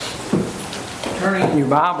Turning in your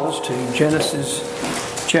Bibles to Genesis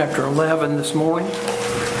chapter 11 this morning.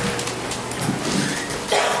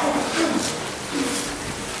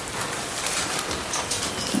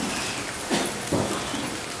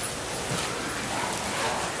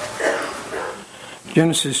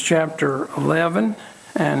 Genesis chapter 11,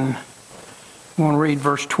 and I want to read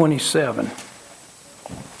verse 27.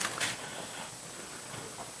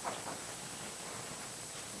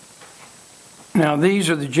 Now these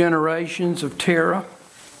are the generations of Terah.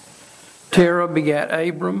 Terah begat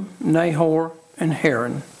Abram, Nahor, and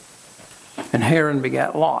Haran. And Haran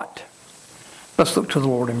begat Lot. Let's look to the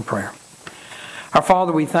Lord in prayer. Our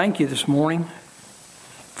Father, we thank you this morning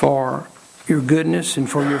for your goodness and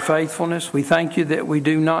for your faithfulness. We thank you that we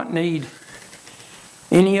do not need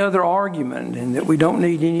any other argument and that we don't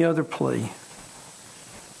need any other plea.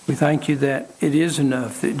 We thank you that it is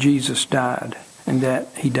enough that Jesus died and that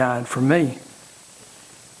he died for me.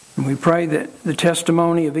 And we pray that the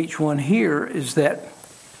testimony of each one here is that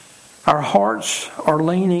our hearts are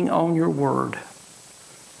leaning on your word,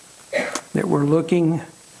 that we're looking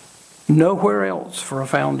nowhere else for a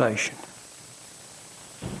foundation.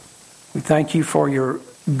 We thank you for your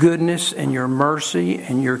goodness and your mercy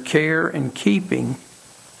and your care and keeping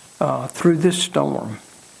through this storm.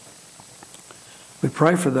 We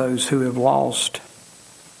pray for those who have lost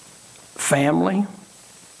family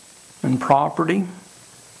and property,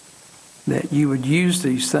 that you would use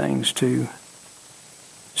these things to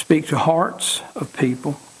speak to hearts of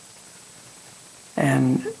people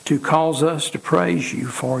and to cause us to praise you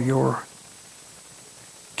for your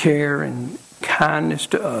care and kindness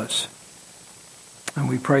to us. And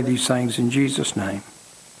we pray these things in Jesus' name.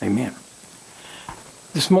 Amen.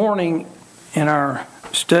 This morning, in our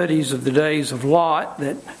studies of the days of Lot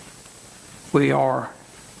that we are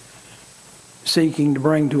seeking to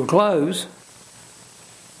bring to a close,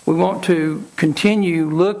 we want to continue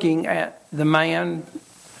looking at the man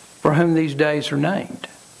for whom these days are named,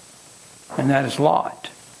 and that is Lot.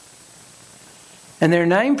 And they're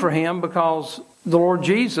named for him because the Lord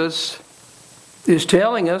Jesus is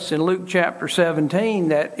telling us in Luke chapter 17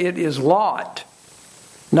 that it is Lot,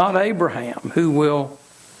 not Abraham, who will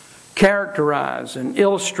characterize and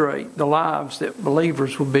illustrate the lives that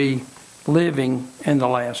believers will be living in the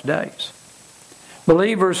last days.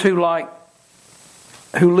 Believers who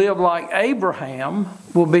live like Abraham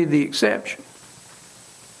will be the exception.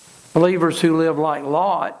 Believers who live like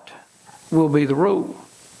Lot will be the rule.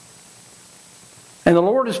 And the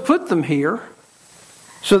Lord has put them here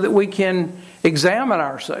so that we can examine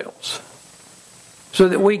ourselves, so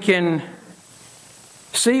that we can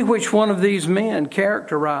see which one of these men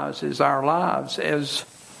characterizes our lives as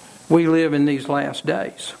we live in these last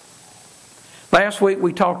days. Last week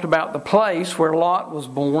we talked about the place where Lot was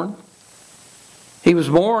born. He was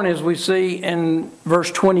born, as we see in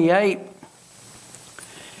verse 28,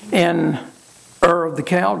 in Ur of the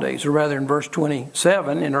Chaldees, or rather in verse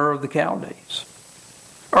 27, in Ur of the Chaldees.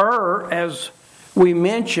 Ur, as we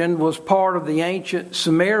mentioned, was part of the ancient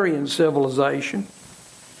Sumerian civilization,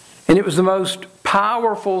 and it was the most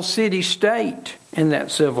powerful city-state in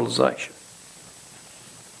that civilization.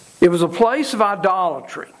 It was a place of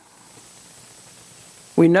idolatry.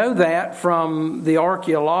 We know that from the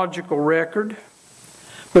archaeological record,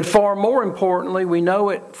 but far more importantly, we know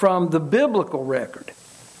it from the biblical record.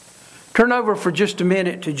 Turn over for just a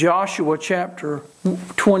minute to Joshua chapter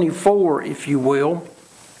 24, if you will.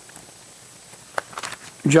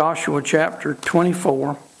 Joshua chapter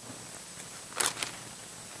 24.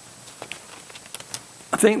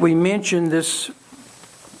 I think we mentioned this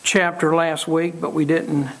chapter last week, but we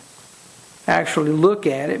didn't actually look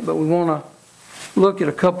at it. But we want to look at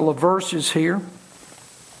a couple of verses here.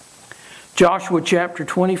 Joshua chapter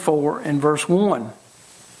 24 and verse 1.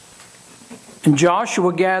 And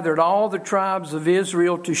Joshua gathered all the tribes of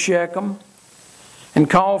Israel to Shechem and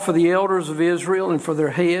called for the elders of Israel and for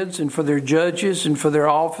their heads and for their judges and for their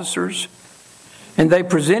officers. And they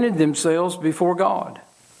presented themselves before God.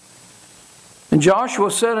 And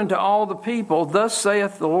Joshua said unto all the people, Thus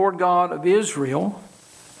saith the Lord God of Israel,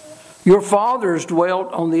 Your fathers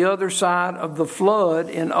dwelt on the other side of the flood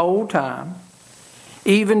in old time,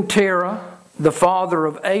 even Terah, the father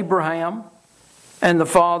of Abraham, and the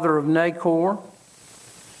father of Nahor,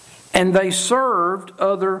 and they served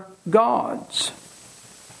other gods.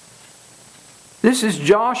 This is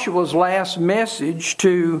Joshua's last message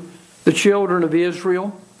to the children of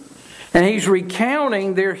Israel, and he's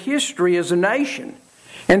recounting their history as a nation.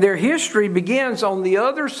 And their history begins on the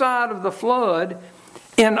other side of the flood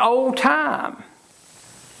in old time.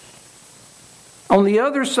 On the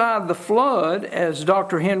other side of the flood, as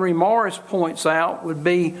Dr. Henry Morris points out, would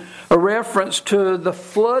be a reference to the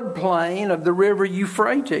floodplain of the river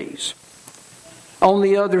Euphrates, on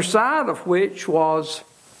the other side of which was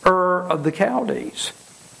Ur of the Chaldees.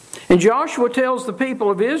 And Joshua tells the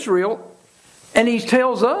people of Israel, and he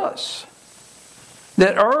tells us,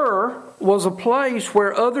 that Ur was a place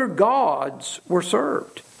where other gods were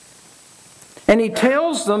served. And he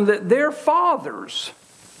tells them that their fathers,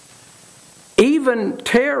 even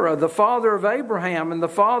Terah, the father of Abraham and the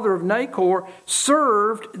father of Nahor,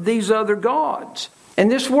 served these other gods. And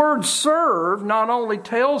this word serve not only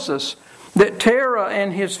tells us that Terah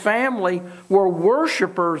and his family were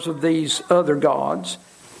worshipers of these other gods,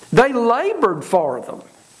 they labored for them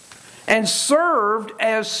and served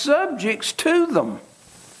as subjects to them.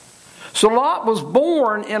 So Lot was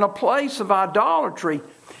born in a place of idolatry.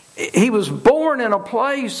 He was born in a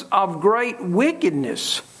place of great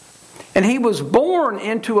wickedness. And he was born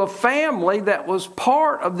into a family that was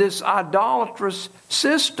part of this idolatrous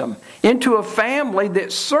system, into a family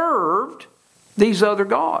that served these other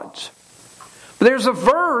gods. There's a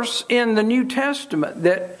verse in the New Testament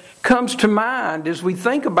that comes to mind as we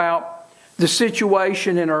think about the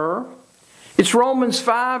situation in Ur. It's Romans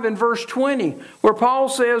 5 and verse 20, where Paul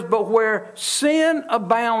says, "But where sin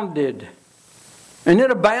abounded," and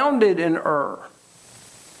it abounded in Ur,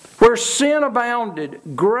 "where sin abounded,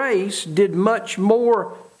 grace did much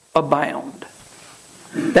more abound."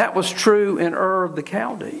 That was true in Ur of the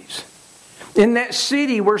Chaldees. In that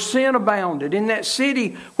city where sin abounded, in that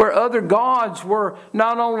city where other gods were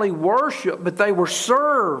not only worshipped, but they were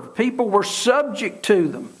served. People were subject to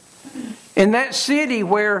them. In that city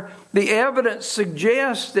where the evidence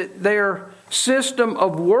suggests that their system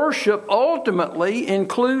of worship ultimately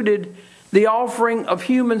included the offering of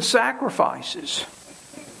human sacrifices.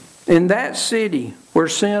 In that city where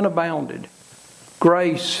sin abounded,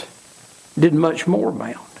 grace did much more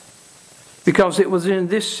abound. Because it was in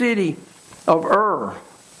this city of Ur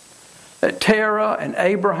that Terah and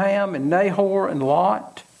Abraham and Nahor and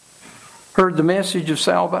Lot heard the message of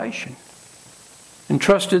salvation and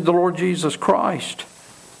trusted the Lord Jesus Christ,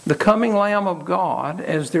 the coming Lamb of God,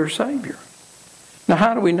 as their Savior. Now,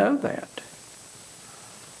 how do we know that?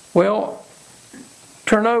 Well,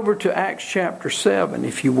 turn over to Acts chapter 7,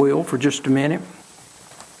 if you will, for just a minute.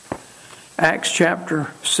 Acts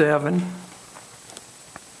chapter 7.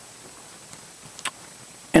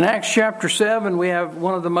 In Acts chapter 7, we have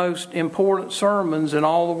one of the most important sermons in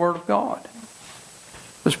all the Word of God.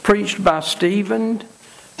 It was preached by Stephen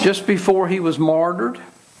just before he was martyred.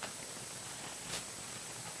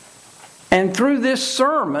 And through this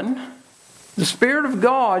sermon, the Spirit of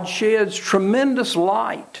God sheds tremendous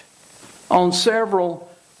light on several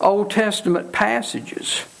Old Testament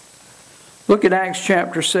passages. Look at Acts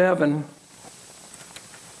chapter 7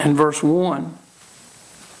 and verse 1.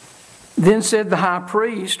 Then said the high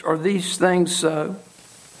priest, "Are these things so?"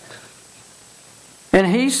 And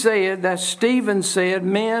he said, that Stephen said,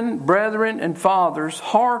 "Men, brethren, and fathers,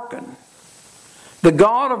 hearken. The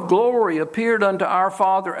God of glory appeared unto our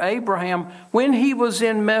father Abraham when he was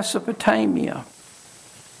in Mesopotamia,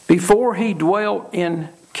 before he dwelt in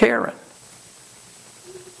Charan,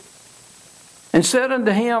 and said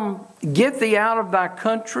unto him, Get thee out of thy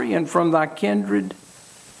country and from thy kindred,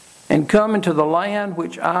 and come into the land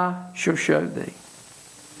which I shall show thee."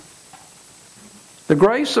 The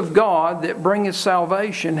grace of God that bringeth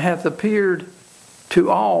salvation hath appeared to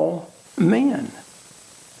all men.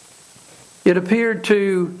 It appeared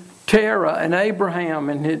to Terah and Abraham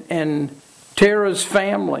and Terah's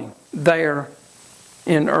family there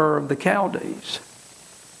in Ur of the Chaldees.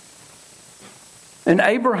 And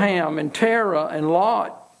Abraham and Terah and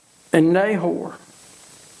Lot and Nahor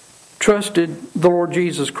trusted the Lord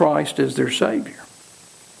Jesus Christ as their Savior.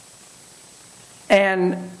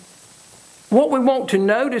 And what we want to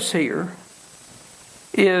notice here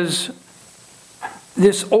is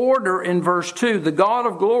this order in verse 2. The God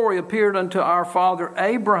of glory appeared unto our father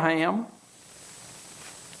Abraham.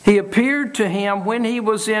 He appeared to him when he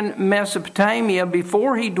was in Mesopotamia,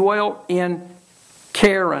 before he dwelt in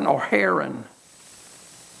Charan or Haran.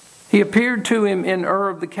 He appeared to him in Ur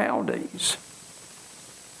of the Chaldees.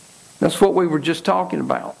 That's what we were just talking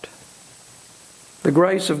about. The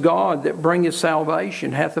grace of God that bringeth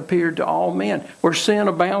salvation hath appeared to all men. Where sin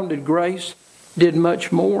abounded, grace did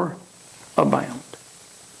much more abound.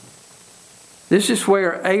 This is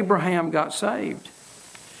where Abraham got saved.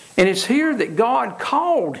 And it's here that God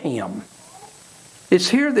called him. It's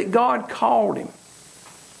here that God called him.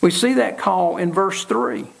 We see that call in verse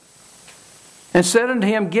 3. And said unto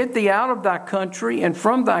him, Get thee out of thy country and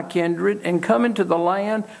from thy kindred, and come into the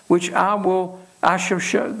land which I will I shall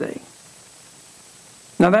show thee.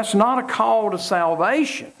 Now that's not a call to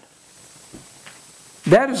salvation.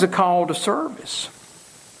 That is a call to service.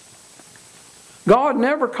 God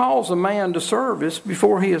never calls a man to service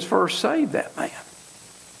before He has first saved that man.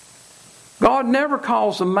 God never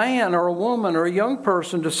calls a man or a woman or a young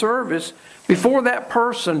person to service before that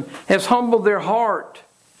person has humbled their heart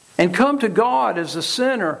and come to God as a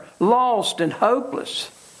sinner, lost and hopeless,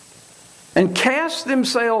 and cast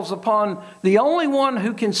themselves upon the only one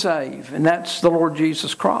who can save, and that's the Lord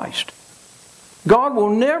Jesus Christ. God will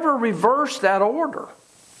never reverse that order.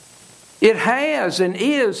 It has and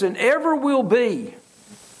is and ever will be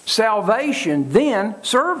salvation, then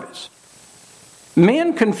service.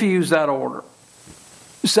 Men confuse that order.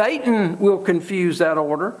 Satan will confuse that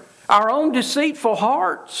order. Our own deceitful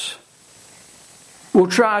hearts will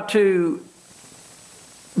try to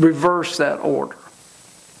reverse that order.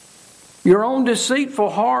 Your own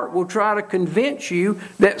deceitful heart will try to convince you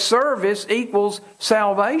that service equals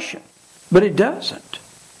salvation, but it doesn't.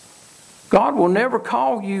 God will never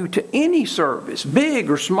call you to any service, big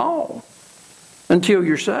or small, until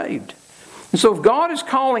you're saved. And so if God is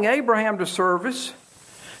calling Abraham to service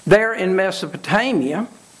there in Mesopotamia,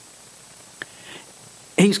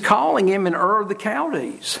 He's calling him in Ur of the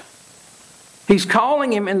Chaldees. He's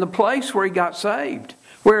calling him in the place where he got saved,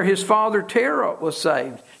 where his father Terah was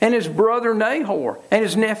saved, and his brother Nahor, and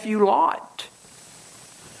his nephew Lot.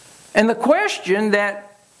 And the question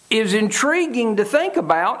that is intriguing to think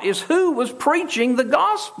about is who was preaching the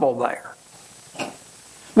gospel there.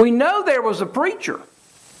 We know there was a preacher.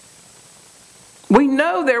 We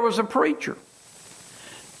know there was a preacher.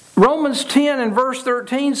 Romans 10 and verse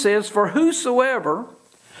 13 says, "For whosoever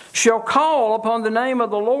shall call upon the name of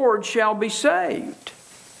the Lord shall be saved."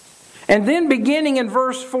 And then beginning in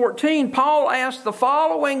verse 14, Paul asked the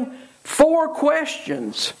following 4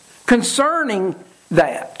 questions concerning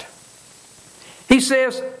that. He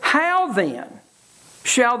says, "How then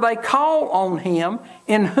shall they call on him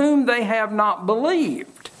in whom they have not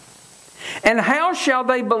believed? And how shall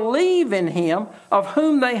they believe in him of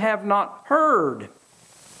whom they have not heard?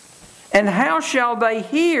 And how shall they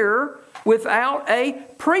hear without a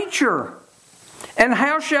preacher? And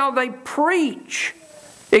how shall they preach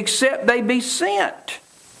except they be sent?"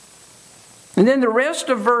 And then the rest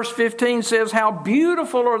of verse 15 says, "How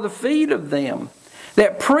beautiful are the feet of them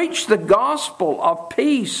that preach the gospel of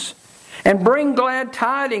peace and bring glad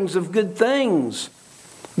tidings of good things."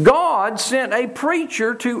 God sent a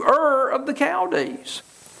preacher to Ur of the Chaldees.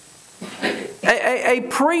 A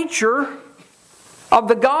preacher of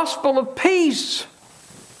the gospel of peace.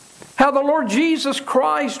 How the Lord Jesus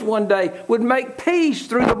Christ one day would make peace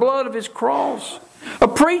through the blood of His cross. A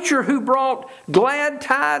preacher who brought glad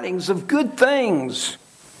tidings of good things.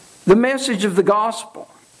 The message of the gospel.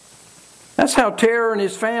 That's how Terah and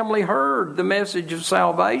his family heard the message of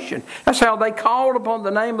salvation. That's how they called upon the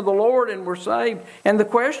name of the Lord and were saved. And the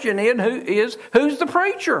question is, who's the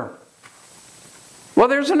preacher? Well,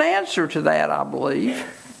 there's an answer to that, I believe.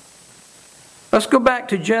 Let's go back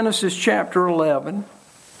to Genesis chapter 11.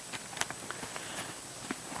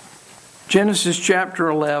 Genesis chapter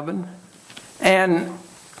 11. And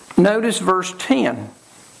notice verse 10.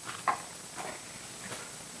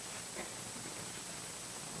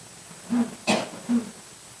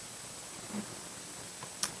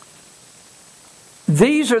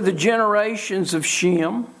 These are the generations of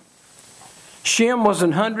Shem. Shem was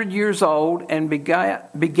 100 years old and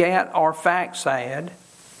begat Arphaxad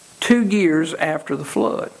 2 years after the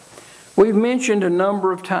flood. We've mentioned a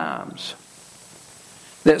number of times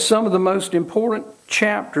that some of the most important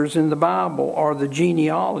chapters in the Bible are the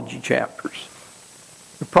genealogy chapters.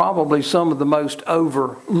 They're probably some of the most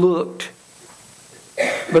overlooked,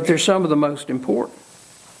 but they're some of the most important.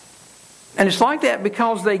 And it's like that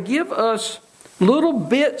because they give us little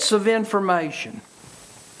bits of information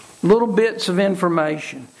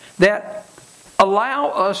that allow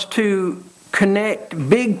us to connect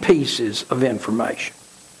big pieces of information.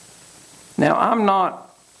 Now, I'm not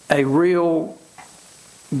a real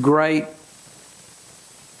great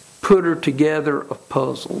putter together of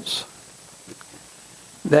puzzles.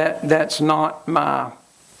 That's not my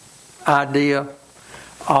idea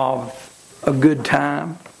of a good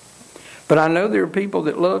time. But I know there are people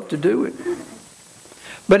that love to do it.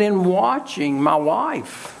 But in watching my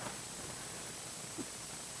wife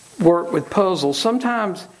work with puzzles,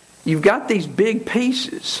 sometimes you've got these big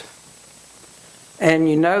pieces and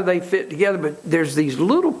you know they fit together, but there's these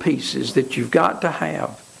little pieces that you've got to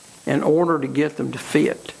have in order to get them to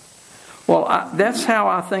fit. Well, that's how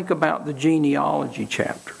I think about the genealogy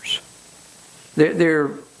chapters.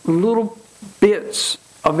 They're little bits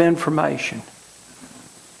of information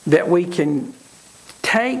that we can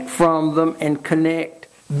take from them and connect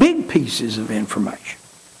big pieces of information.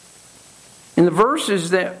 In the verses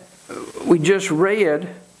that we just read,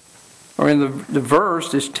 or in the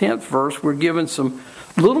verse, this 10th verse, we're given some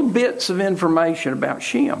little bits of information about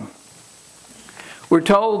Shem. We're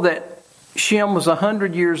told that Shem was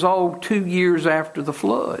 100 years old 2 years after the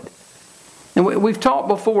flood. And we've talked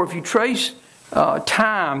before, if you trace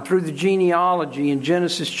time through the genealogy in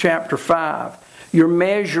Genesis chapter 5, you're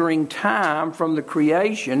measuring time from the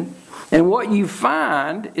creation, and what you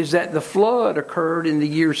find is that the flood occurred in the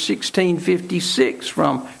year 1656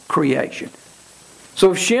 from creation.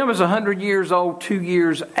 So if Shem is 100 years old 2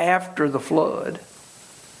 years after the flood,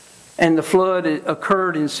 and the flood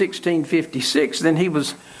occurred in 1656, then he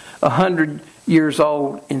was 100 years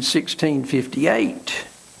old in 1658.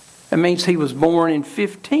 That means he was born in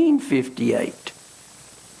 1558.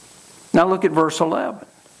 Now look at verse 11.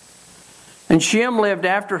 And Shem lived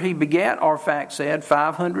after he begat Arphaxad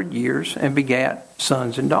 500 years and begat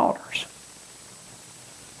sons and daughters.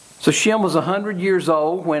 So Shem was 100 years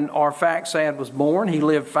old when Arphaxad was born. He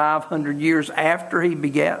lived 500 years after he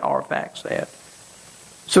begat Arphaxad.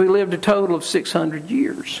 So he lived a total of 600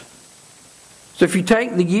 years. So if you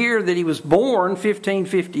take the year that he was born,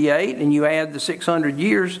 1558, and you add the 600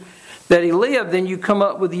 years that he lived, then you come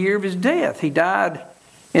up with the year of his death. He died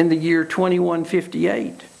in the year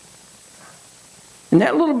 2158. And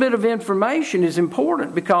that little bit of information is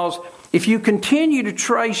important because if you continue to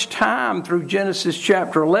trace time through Genesis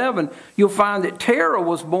chapter 11, you'll find that Terah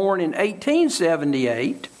was born in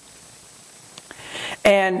 1878.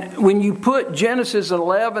 And when you put Genesis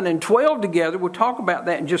 11 and 12 together, we'll talk about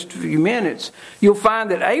that in just a few minutes, you'll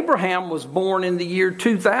find that Abraham was born in the year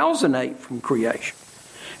 2008 from creation.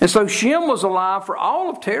 And so Shem was alive for all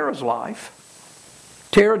of Terah's life.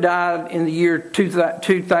 Terah died in the year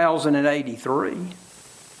 2083.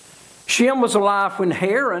 Shem was alive when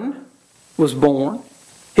Haran was born.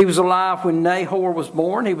 He was alive when Nahor was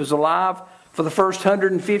born. He was alive for the first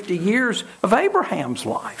 150 years of Abraham's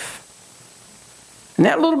life. And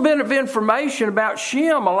that little bit of information about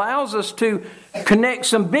Shem allows us to connect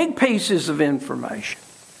some big pieces of information.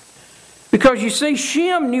 Because you see,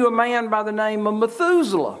 Shem knew a man by the name of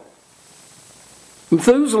Methuselah.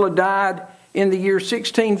 Methuselah died in the year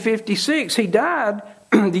 1656. He died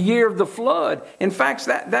the year of the flood. In fact,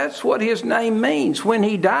 that's what his name means. When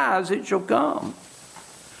he dies, it shall come.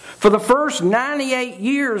 For the first 98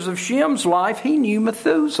 years of Shem's life, he knew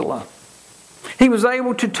Methuselah. He was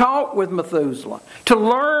able to talk with Methuselah, to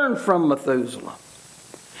learn from Methuselah.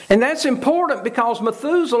 And that's important because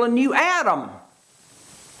Methuselah knew Adam.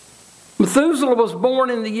 Methuselah was born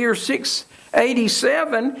in the year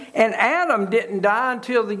 687, and Adam didn't die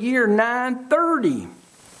until the year 930.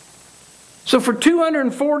 So for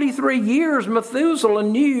 243 years, Methuselah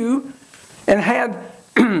knew and had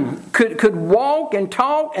could walk and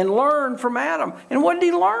talk and learn from Adam. And what did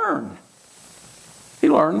he learn? He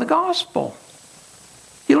learned the gospel.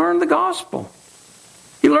 He learned the gospel.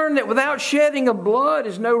 He learned that without shedding of blood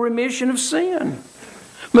is no remission of sin.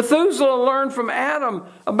 Methuselah learned from Adam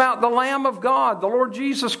about the Lamb of God, the Lord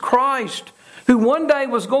Jesus Christ, who one day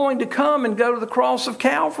was going to come and go to the cross of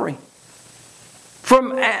Calvary.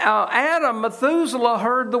 From Adam, Methuselah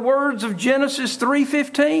heard the words of Genesis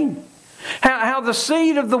 3:15. How the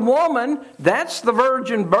seed of the woman, that's the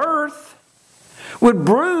virgin birth, would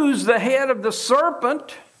bruise the head of the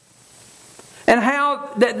serpent, and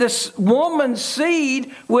how that this woman's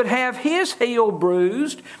seed would have his heel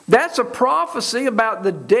bruised. That's a prophecy about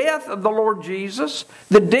the death of the Lord Jesus,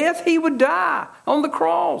 the death he would die on the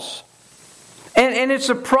cross. And it's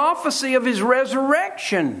a prophecy of his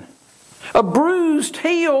resurrection. A bruised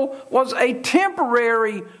heel was a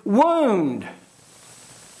temporary wound.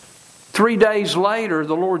 3 days later,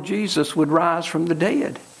 the Lord Jesus would rise from the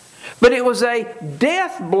dead. But it was a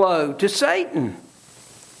death blow to Satan.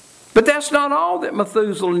 But that's not all that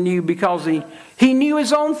Methuselah knew, because he knew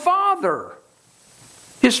his own father.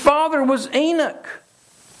 His father was Enoch.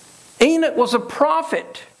 Enoch was a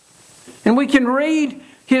prophet. And we can read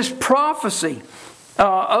his prophecy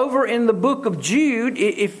over in the book of Jude.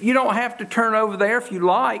 If you don't have to turn over there if you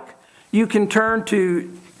like, you can turn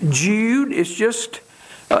to Jude.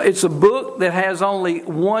 It's a book that has only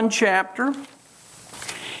one chapter.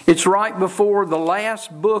 It's right before the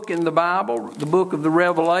last book in the Bible, the book of the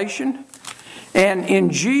Revelation. And in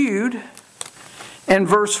Jude, and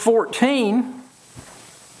verse 14,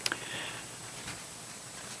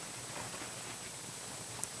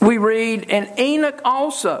 we read, "And Enoch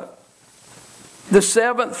also, the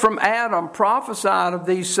seventh from Adam, prophesied of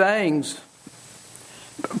these, saying,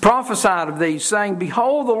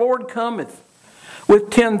 Behold, the Lord cometh with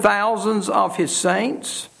 10,000s of his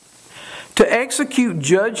saints, to execute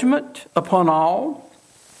judgment upon all,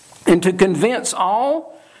 and to convince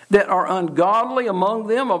all that are ungodly among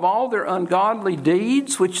them of all their ungodly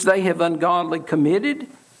deeds which they have ungodly committed,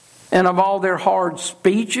 and of all their hard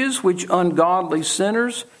speeches which ungodly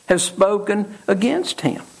sinners have spoken against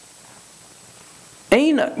him.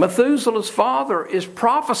 Enoch, Methuselah's father, is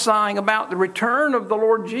prophesying about the return of the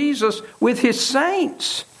Lord Jesus with his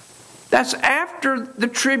saints. That's after the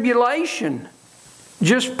tribulation,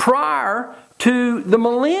 just prior to the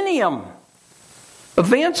millennium.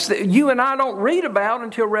 Events that you and I don't read about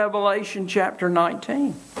until Revelation chapter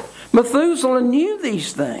 19. Methuselah knew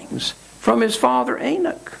these things from his father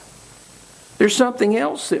Enoch. There's something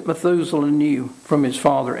else that Methuselah knew from his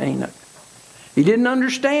father Enoch. He didn't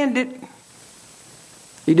understand it.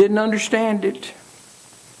 He didn't understand it.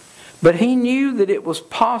 But he knew that it was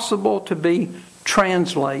possible to be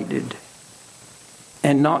translated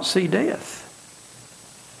and not see death.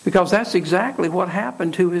 Because that's exactly what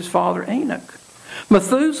happened to his father Enoch.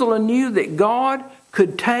 Methuselah knew that God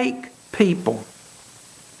could take people.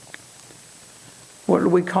 What do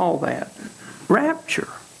we call that? Rapture.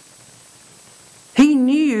 He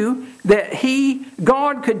knew that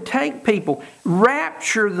God could take people,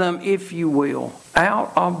 rapture them, if you will,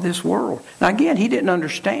 out of this world. Now again, he didn't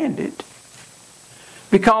understand it.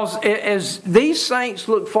 Because as these saints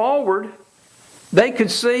looked forward, they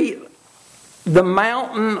could see the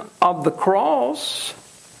mountain of the cross,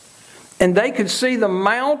 and they could see the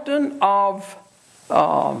mountain of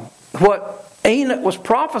what Enoch was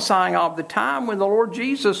prophesying of, the time when the Lord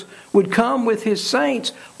Jesus would come with his saints.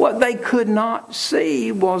 What they could not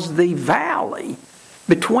see was the valley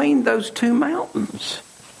between those two mountains,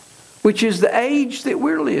 which is the age that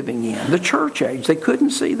we're living in, the church age. They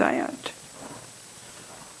couldn't see that.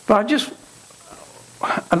 But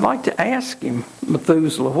I'd like to ask him,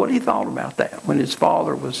 Methuselah, what he thought about that when his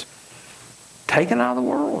father was taken out of the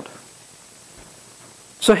world.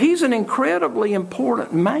 So he's an incredibly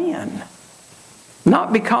important man.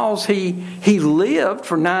 Not because he lived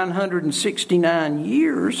for 969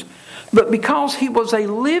 years, but because he was a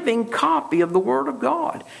living copy of the Word of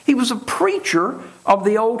God. He was a preacher of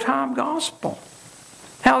the old-time gospel.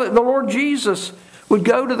 How that the Lord Jesus would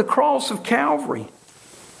go to the cross of Calvary.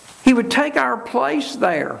 He would take our place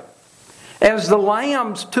there as the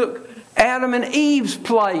lambs took Adam and Eve's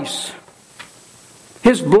place.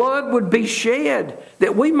 His blood would be shed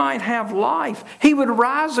that we might have life. He would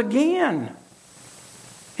rise again.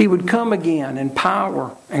 He would come again in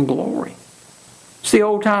power and glory. It's the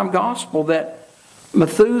old-time gospel that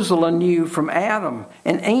Methuselah knew from Adam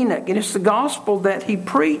and Enoch. And it's the gospel that he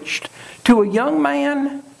preached to a young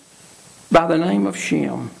man by the name of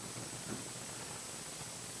Shem.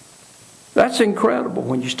 That's incredible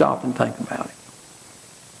when you stop and think about it.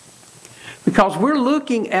 Because we're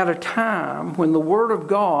looking at a time when the Word of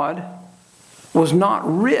God was not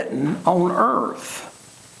written on earth.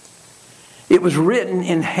 It was written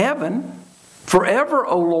in heaven. Forever,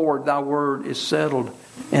 O Lord, thy word is settled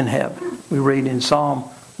in heaven. We read in Psalm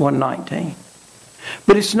 119.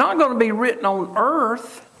 But it's not going to be written on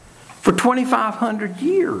earth for 2,500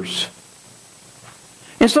 years.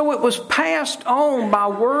 And so it was passed on by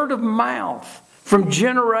word of mouth from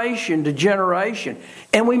generation to generation.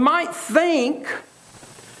 And we might think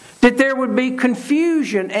that there would be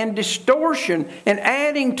confusion and distortion and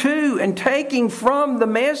adding to and taking from the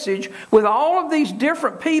message with all of these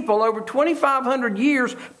different people over 2,500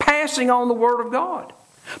 years passing on the Word of God.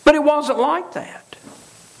 But it wasn't like that.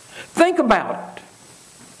 Think about it.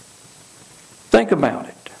 Think about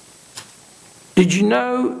it. Did you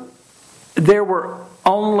know there were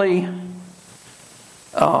only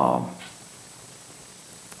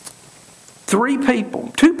two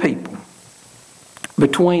people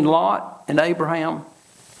between Lot and Abraham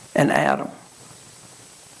and Adam?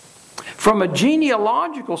 From a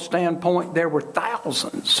genealogical standpoint, there were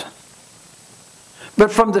thousands.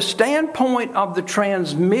 But from the standpoint of the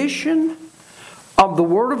transmission of the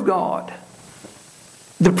Word of God,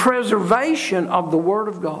 the preservation of the Word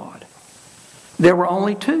of God, there were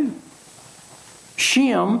only two: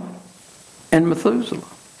 Shem and Methuselah.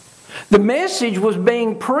 The message was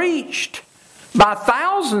being preached by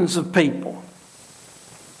thousands of people.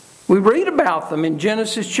 We read about them in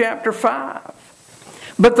Genesis chapter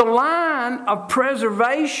 5. But the line of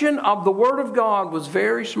preservation of the Word of God was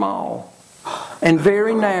very small and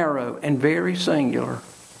very narrow and very singular.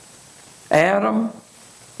 Adam,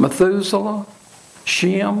 Methuselah,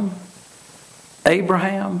 Shem,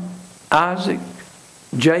 Abraham, Isaac,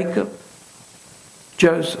 Jacob,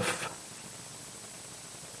 Joseph.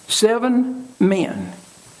 7 men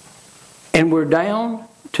And we're down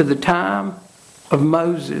to the time of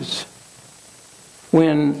Moses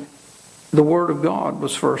when the Word of God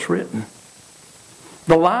was first written.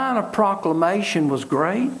 The line of proclamation was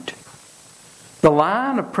great. The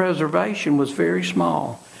line of preservation was very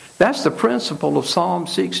small. That's the principle of Psalm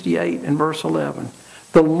 68 and verse 11.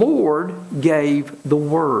 The Lord gave the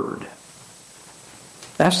Word.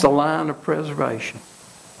 That's the line of preservation.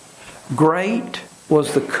 Great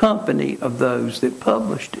was the company of those that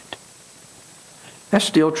published it. That's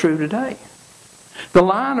still true today. The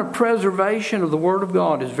line of preservation of the Word of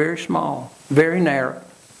God is very small, very narrow,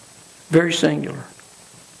 very singular.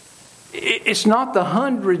 It's not the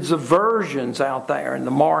hundreds of versions out there in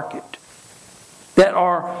the market that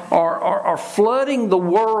are flooding the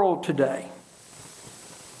world today.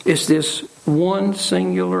 It's this one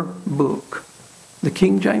singular book, the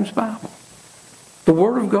King James Bible. The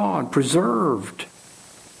Word of God preserved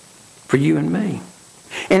for you and me.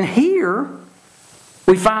 And here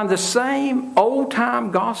we find the same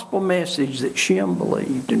old-time gospel message that Shem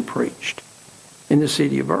believed and preached in the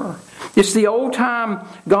city of Ur. It's the old-time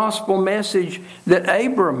gospel message that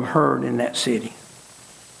Abram heard in that city.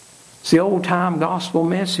 It's the old-time gospel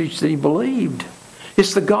message that he believed.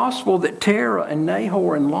 It's the gospel that Terah and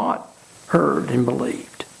Nahor and Lot heard and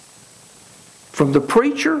believed. From the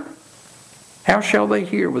preacher, how shall they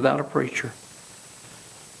hear without a preacher?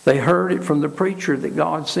 They heard it from the preacher that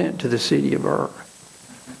God sent to the city of Ur.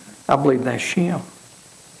 I believe that's Shem.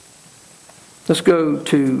 Let's go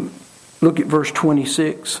to look at verse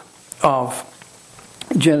 26 of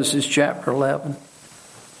Genesis chapter 11.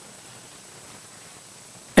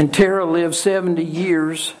 And Terah lived 70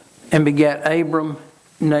 years and begat Abram,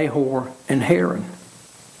 Nahor, and Haran.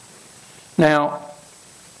 Now,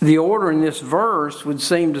 the order in this verse would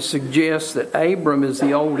seem to suggest that Abram is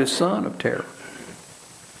the oldest son of Terah,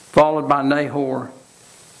 followed by Nahor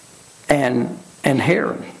and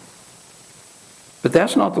Haran. But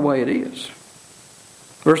that's not the way it is.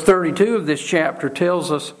 Verse 32 of this chapter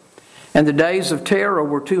tells us, and the days of Terah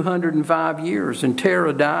were 205 years, and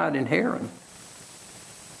Terah died in Haran.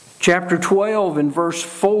 Chapter 12 and verse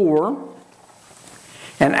 4,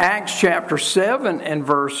 and Acts chapter 7 and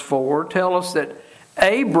verse 4 tell us that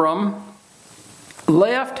Abram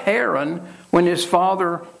left Haran when his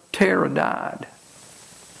father Terah died.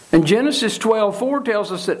 And Genesis 12:4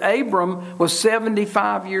 tells us that Abram was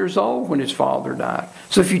 75 years old when his father died.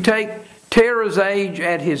 So if you take Terah's age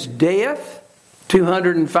at his death,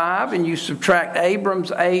 205, and you subtract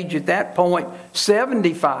Abram's age at that point,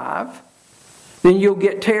 75, then you'll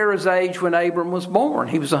get Terah's age when Abram was born.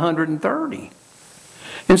 He was 130.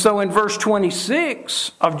 And so in verse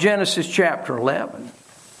 26 of Genesis chapter 11,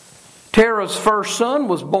 Terah's first son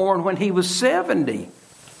was born when he was 70.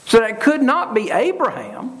 So that could not be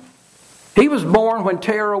Abraham. He was born when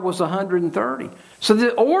Terah was 130. So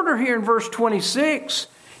the order here in verse 26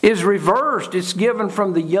 is reversed. It's given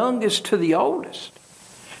from the youngest to the oldest.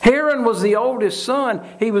 Haran was the oldest son.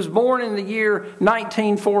 He was born in the year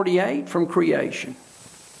 1948 from creation,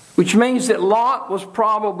 which means that Lot was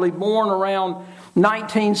probably born around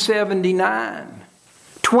 1979,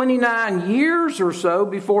 29 years or so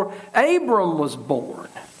before Abram was born,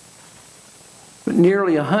 but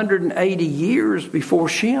nearly 180 years before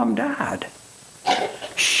Shem died.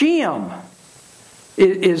 Shem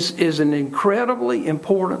is an incredibly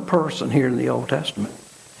important person here in the Old Testament.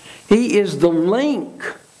 He is the link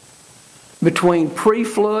between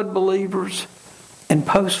pre-flood believers and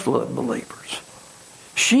post-flood believers.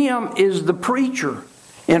 Shem is the preacher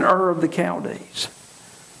in Ur of the Chaldees.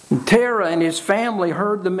 And Terah and his family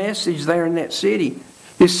heard the message there in that city,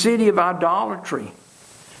 this city of idolatry,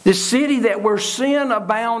 this city that where sin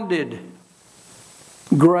abounded,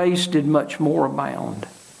 grace did much more abound.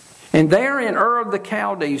 And there in Ur of the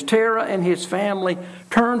Chaldees, Terah and his family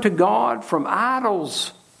turned to God from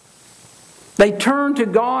idols. They turned to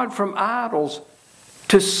God from idols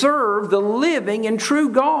to serve the living and true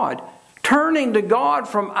God. Turning to God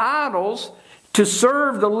from idols to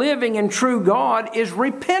serve the living and true God is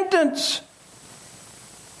repentance.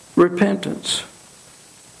 Repentance.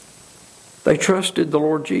 They trusted the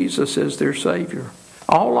Lord Jesus as their Savior.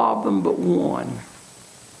 All of them but one.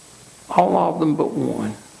 All of them but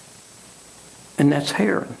one. And that's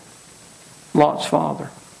Haran, Lot's father.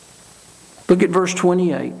 Look at verse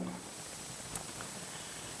 28.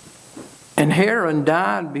 And Haran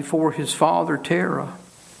died before his father Terah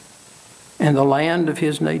in the land of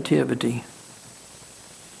his nativity,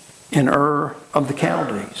 in Ur of the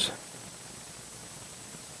Chaldees.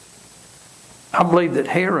 I believe that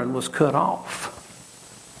Haran was cut off.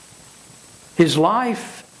 His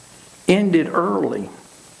life ended early.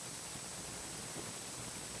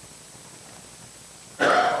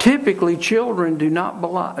 typically children do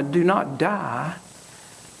not die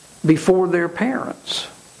before their parents.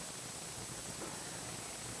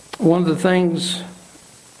 One of the things,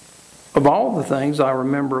 of all the things I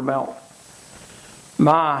remember about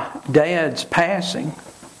my dad's passing,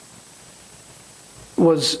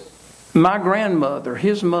 was my grandmother,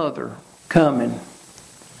 his mother, coming.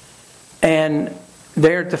 And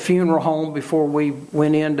there at the funeral home, before we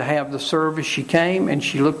went in to have the service, she came and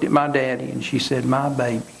she looked at my daddy and she said, "My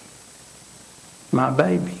baby. My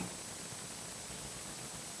baby."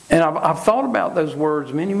 And I've thought about those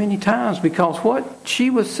words many, many times, because what she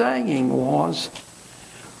was saying was,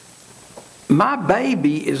 my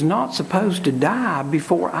baby is not supposed to die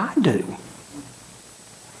before I do.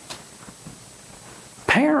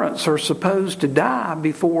 Parents are supposed to die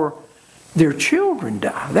before their children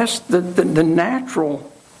die. That's the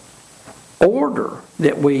natural order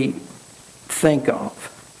that we think of.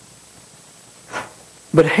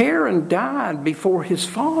 But Haran died before his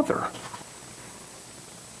father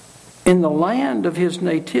in the land of his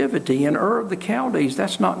nativity, in Ur of the Chaldees.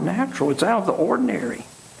 That's not natural. It's out of the ordinary.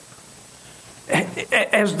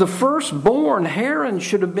 As the firstborn, Haran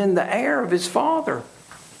should have been the heir of his father.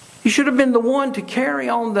 He should have been the one to carry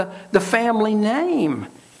on the family name.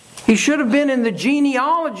 He should have been in the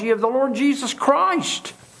genealogy of the Lord Jesus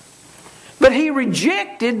Christ. But he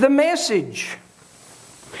rejected the message.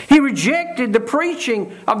 He rejected the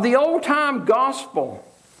preaching of the old-time gospel,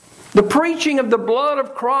 the preaching of the blood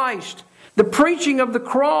of Christ, the preaching of the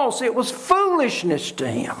cross. It was foolishness to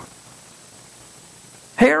him.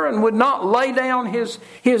 Haran would not lay down his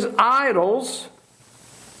idols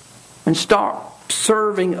and start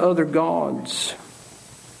serving other gods.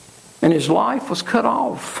 And his life was cut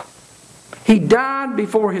off. He died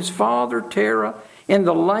before his father Terah in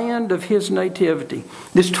the land of his nativity.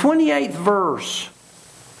 This 28th verse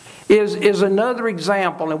is another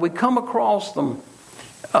example, and we come across them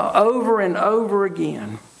over and over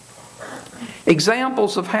again.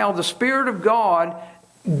 Examples of how the Spirit of God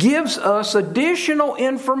gives us additional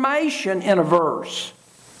information in a verse.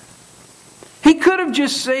 He could have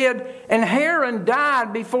just said, "And Haran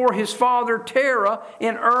died before his father Terah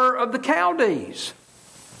in Ur of the Chaldees."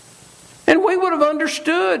 And we would have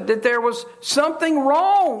understood that there was something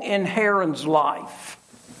wrong in Haran's life.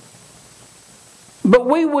 But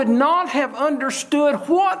we would not have understood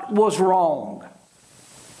what was wrong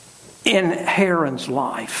in Haran's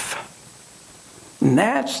life. And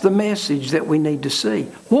that's the message that we need to see.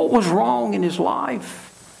 What was wrong in his life?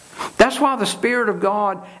 That's why the Spirit of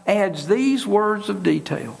God adds these words of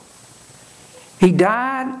detail. He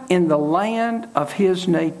died in the land of his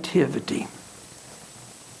nativity.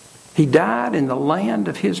 He died in the land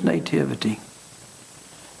of his nativity.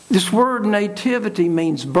 This word nativity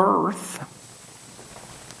means birth,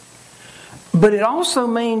 but it also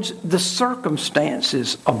means the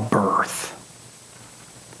circumstances of birth.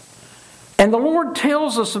 And the Lord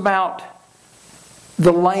tells us about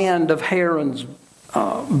the land of Haran's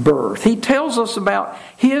birth. He tells us about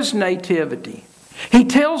his nativity. He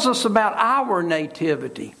tells us about our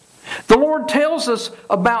nativity. The Lord tells us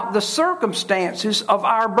about the circumstances of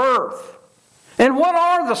our birth. And what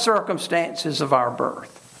are the circumstances of our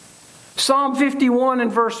birth? Psalm 51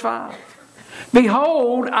 and verse 5.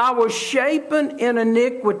 "Behold, I was shapen in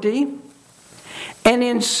iniquity, and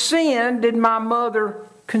in sin did my mother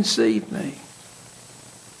conceive me."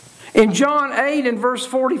 In John 8 and verse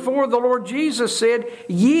 44, the Lord Jesus said,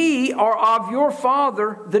 "Ye are of your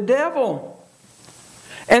father the devil,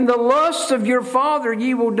 and the lusts of your father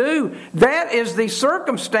ye will do." That is the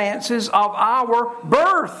circumstances of our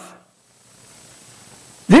birth.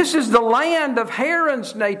 This is the land of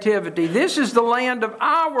Haran's nativity. This is the land of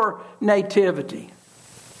our nativity.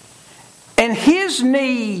 And his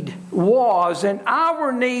need was, and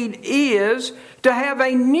our need is, to have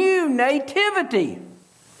a new nativity.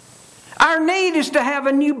 Our need is to have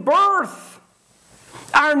a new birth.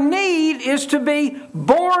 Our need is to be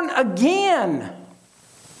born again.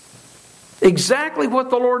 Exactly what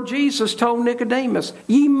the Lord Jesus told Nicodemus.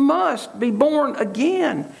 Ye must be born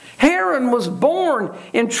again. Haran was born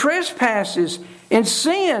in trespasses and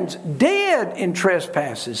sins, dead in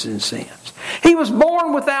trespasses and sins. He was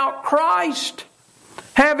born without Christ,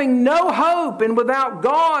 having no hope and without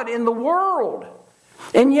God in the world.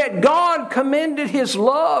 And yet God commended his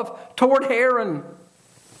love toward Haran.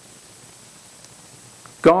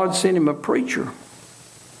 God sent him a preacher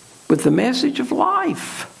with the message of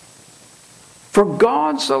life. For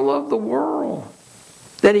God so loved the world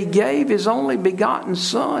that he gave his only begotten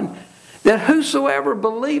Son, that whosoever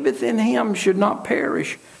believeth in him should not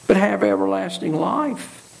perish, but have everlasting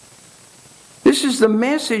life. This is the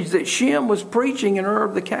message that Shem was preaching in Ur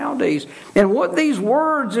of the Chaldees. And what these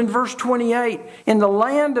words in verse 28, in the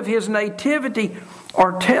land of his nativity,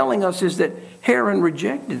 are telling us is that Haran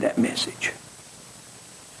rejected that message.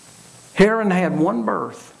 Haran had one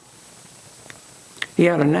birth. He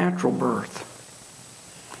had a natural birth.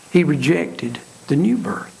 He rejected the new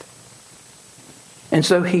birth. And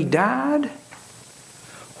so he died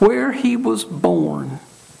where he was born.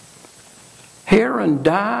 Haran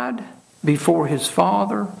died before his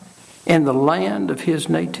father in the land of his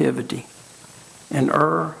nativity, in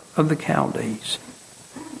Ur of the Chaldees.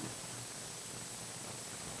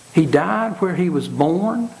 He died where he was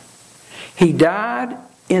born. He died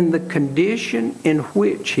in the condition in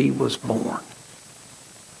which he was born.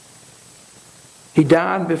 He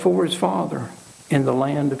died before his father in the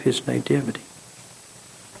land of his nativity.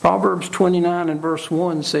 Proverbs 29 and verse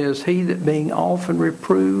 1 says, "He that being often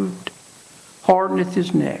reproved hardeneth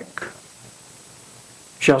his neck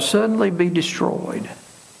shall suddenly be destroyed,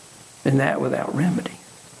 and that without remedy."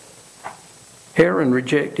 Haran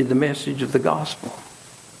rejected the message of the gospel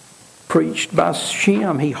preached by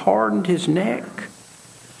Shem. He hardened his neck,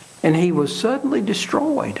 and he was suddenly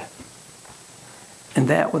destroyed, and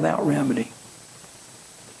that without remedy.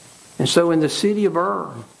 And so in the city of Ur,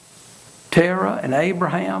 Terah and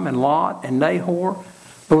Abraham and Lot and Nahor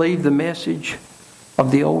believed the message of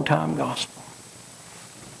the old-time gospel.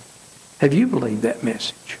 Have you believed that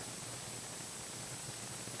message?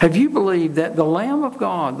 Have you believed that the Lamb of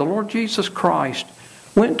God, the Lord Jesus Christ,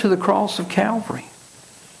 went to the cross of Calvary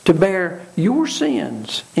to bear your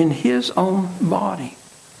sins in his own body?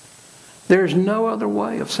 There's no other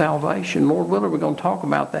way of salvation. Lord willing, we're going to talk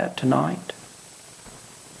about that tonight.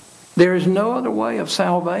 There is no other way of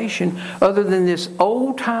salvation other than this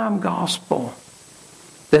old-time gospel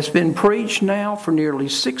that's been preached now for nearly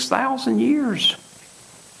 6,000 years.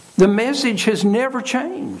 The message has never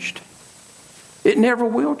changed. It never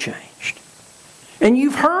will change. And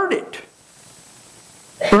you've heard it.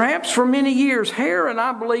 Perhaps for many years. Haran,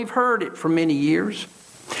 I believe, heard it for many years.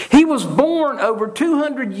 He was born over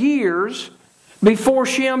 200 years before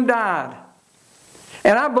Shem died.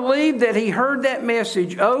 And I believe that he heard that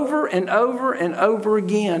message over and over and over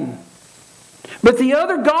again. But the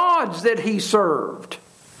other gods that he served,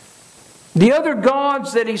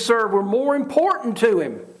 were more important to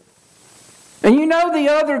him. And you know the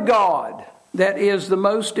other God that is the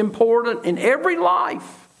most important in every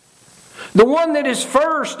life, the one that is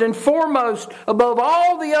first and foremost above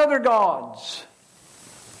all the other gods,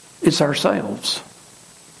 it's ourselves.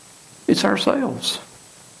 It's ourselves.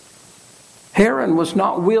 Haran was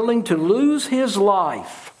not willing to lose his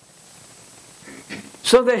life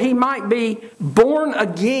so that he might be born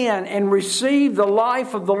again and receive the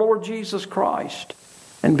life of the Lord Jesus Christ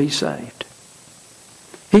and be saved.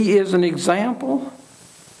 He is an example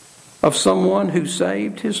of someone who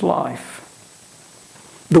saved his life.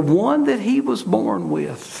 The one that he was born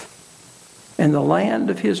with in the land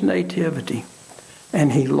of his nativity,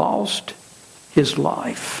 and he lost his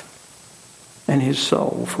life and his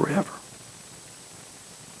soul forever.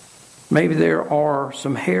 Maybe there are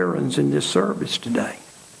some Harans in this service today.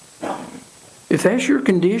 If that's your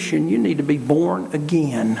condition, you need to be born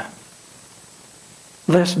again.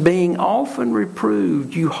 Lest being often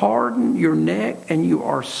reproved, you harden your neck and you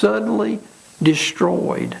are suddenly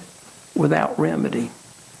destroyed without remedy.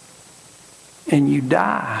 And you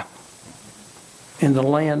die in the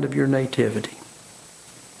land of your nativity.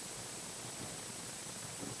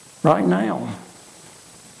 Right now,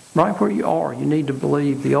 right where you are, you need to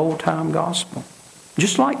believe the old-time gospel,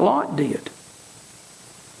 just like Lot did.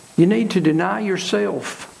 You need to deny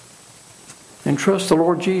yourself and trust the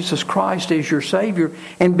Lord Jesus Christ as your Savior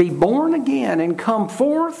and be born again and come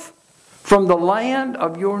forth from the land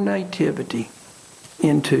of your nativity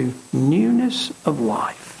into newness of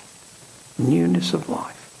life. Newness of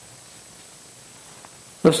life.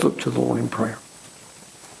 Let's look to the Lord in prayer.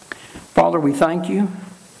 Father, we thank you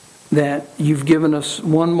that you've given us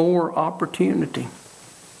one more opportunity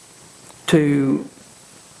to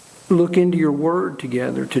look into your word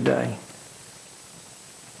together today.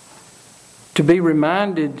 To be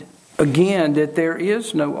reminded again that there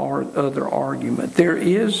is no other argument. There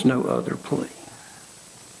is no other plea.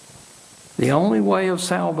 The only way of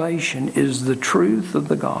salvation is the truth of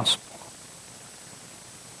the gospel.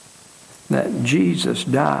 That Jesus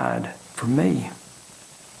died for me.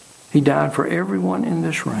 He died for everyone in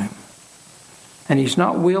this room. And he's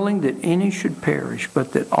not willing that any should perish,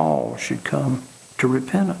 but that all should come to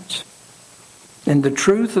repentance. And the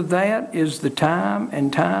truth of that is the time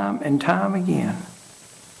and time and time again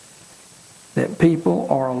that people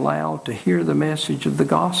are allowed to hear the message of the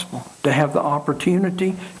gospel, to have the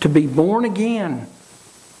opportunity to be born again,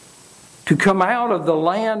 to come out of the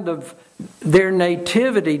land of their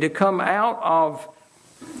nativity, to come out of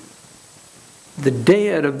the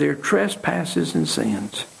dead of their trespasses and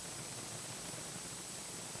sins,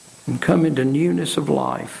 and come into newness of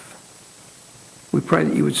life. We pray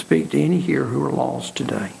that you would speak to any here who are lost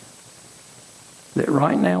today, that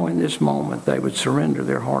right now in this moment they would surrender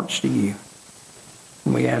their hearts to you.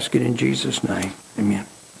 And we ask it in Jesus' name. Amen.